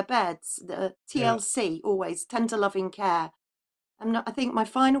end of their beds. The TLC, always tender loving care. And I think my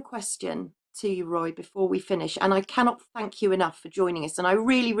final question to you, Roy, before we finish, and I cannot thank you enough for joining us, and I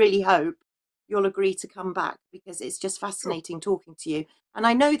really, really hope you'll agree to come back because it's just fascinating talking to you. And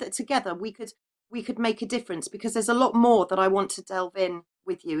I know that together we could make a difference because there's a lot more that I want to delve in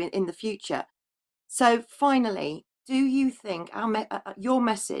with you in the future. So finally, do you think your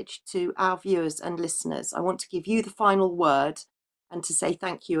message to our viewers and listeners, I want to give you the final word and to say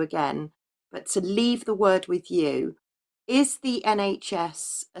thank you again, but to leave the word with you. Is the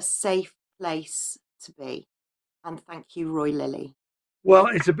NHS a safe place to be? And thank you, Roy Lilley. Well,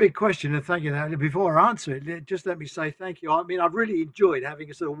 it's a big question, and thank you. Before I answer it, just let me say thank you. I mean, I've really enjoyed having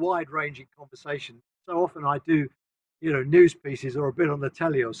a sort of wide-ranging conversation. So often I do, news pieces or a bit on the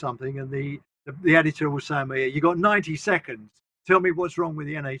telly or something, and the editor will say to me, "You got 90 seconds. Tell me what's wrong with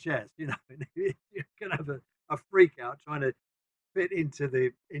the NHS." You can have a freak out trying to fit into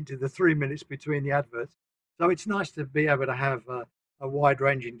the 3 minutes between the adverts. So it's nice to be able to have a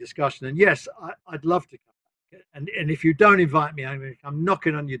wide-ranging discussion. And yes, I'd love to come back. And if you don't invite me, I'm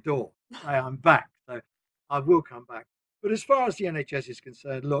knocking on your door. Say I'm back. So I will come back. But as far as the NHS is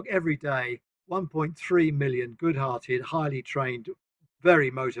concerned, look, every day, 1.3 million good-hearted, highly trained,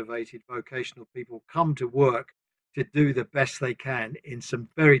 very motivated vocational people come to work to do the best they can in some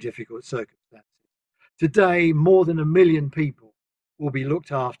very difficult circumstances. Today, more than 1 million people will be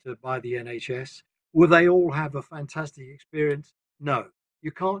looked after by the NHS. Will they all have a fantastic experience? No.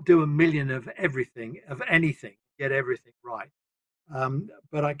 You can't do 1 million of everything, of anything, get everything right.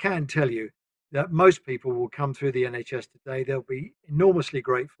 But I can tell you that most people will come through the NHS today. They'll be enormously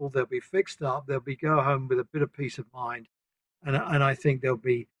grateful. They'll be fixed up. They'll go home with a bit of peace of mind. And I think they'll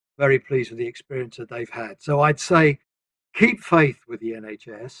be very pleased with the experience that they've had. So I'd say keep faith with the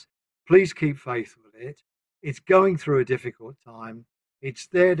NHS. Please keep faith with it. It's going through a difficult time. It's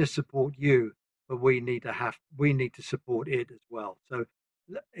there to support you, but we need to support it as well. So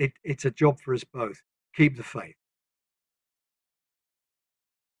it's a job for us both. Keep the faith.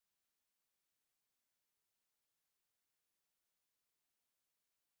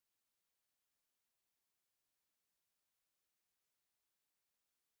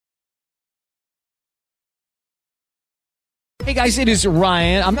 Hey guys, it is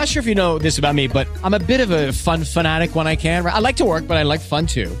Ryan. I'm not sure if you know this about me, but I'm a bit of a fun fanatic when I can. I like to work, but I like fun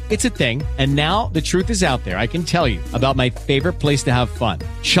too. It's a thing. And now the truth is out there. I can tell you about my favorite place to have fun.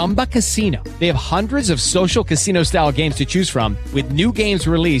 Chumba Casino. They have hundreds of social casino style games to choose from with new games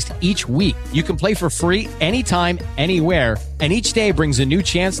released each week. You can play for free anytime, anywhere. And each day brings a new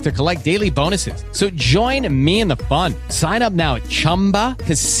chance to collect daily bonuses. So join me in the fun. Sign up now at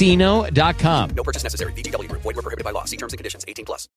ChumbaCasino.com. No purchase necessary. VGW Group. Void where prohibited by law. See terms and conditions. 18+.